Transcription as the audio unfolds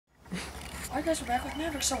Alright guys, we're back with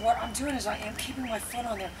Maverick. So what I'm doing is I am keeping my foot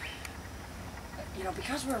on there. You know,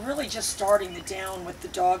 because we're really just starting the down with the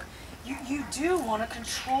dog, you do want to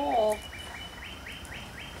control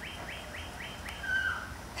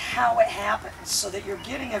how it happens so that you're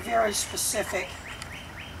getting a very specific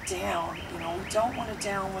down. You know, we don't want to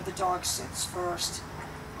down when the dog sits first.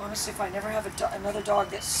 Honestly, if I never have another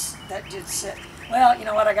dog that did sit, well, you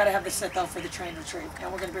know what, I got to have the sit though for the train retrieve.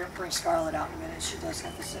 And we're going to bring Scarlett out in a minute. She does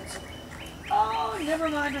have the sit. So. Oh, never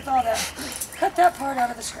mind with all that. Cut that part out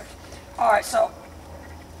of the script. Alright, so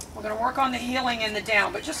we're going to work on the heeling and the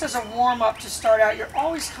down, but just as a warm-up to start out, you're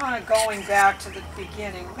always kind of going back to the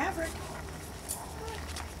beginning. Maverick.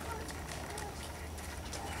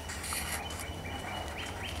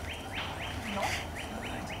 No.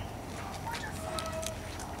 Good. Wonderful.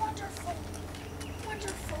 Wonderful.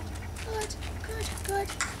 Wonderful. Good. Good. Good.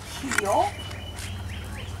 Heel.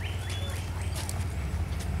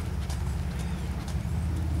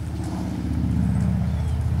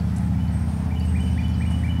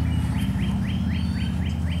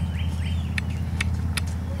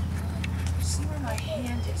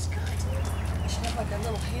 Like a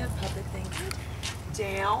little hand puppet thing. Good.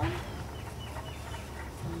 Down.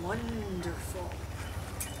 Wonderful.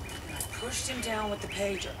 And I pushed him down with the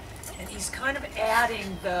pager. And he's kind of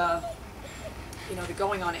adding the, you know, the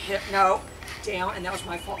going on a hip. No. Down. And that was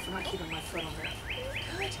my fault for not keeping my foot on there.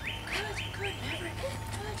 Good. Good. Good. Maverick. Good.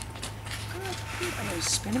 Good. Good. I'm going to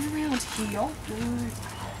spin him around. Heel. Good.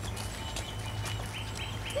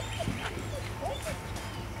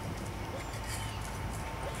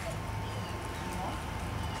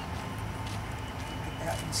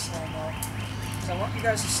 That in slow-mo. So I want you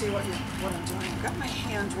guys to see what I'm doing. I've got my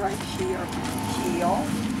hand right here. Heel.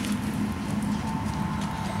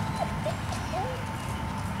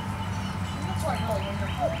 And that's why really when you're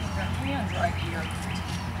holding your hand right here,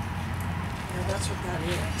 you know, that's what that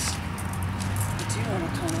is. You do want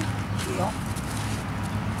to kind of heel.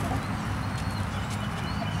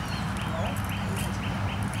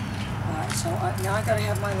 Alright, so now I've got to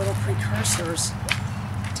have my little precursors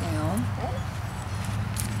down.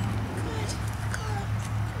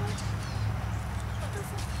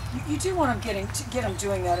 You do want to get them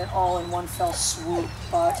doing that all in one fell swoop,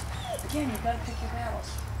 but again, you've got to pick your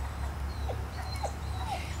battles.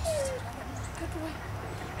 Good boy.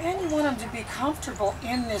 And you want them to be comfortable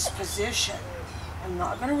in this position. I'm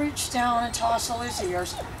not going to reach down and tousle his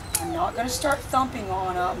ears. I'm not going to start thumping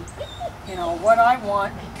on him. You know, what I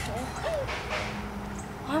want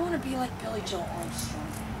to be like Billy Joel Armstrong.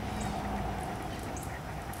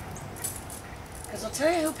 Because I'll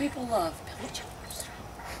tell you who people love, Billy Joel.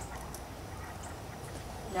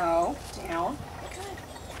 No, down. Good.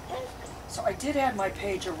 So I did add my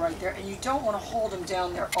pager right there, and you don't want to hold him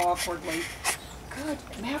down there awkwardly. Good.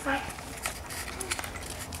 Maverick.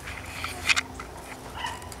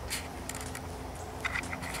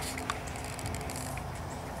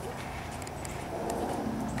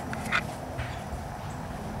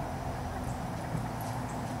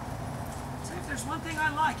 So if there's one thing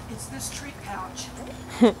I like, it's this treat pouch.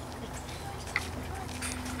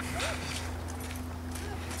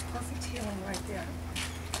 Perfect heeling right there.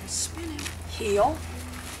 And spinning. Heel.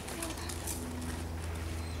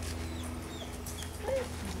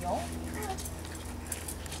 Heel. Good.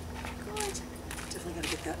 Good. Definitely got to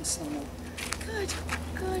get that in slow-mo. Good.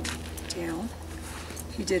 Good. Down.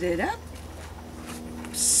 He did it up.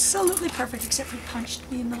 Absolutely perfect, except he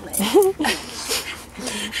punched me in the leg.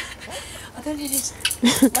 Other than his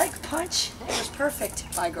leg punch, it was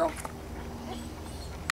perfect. Bye, girl.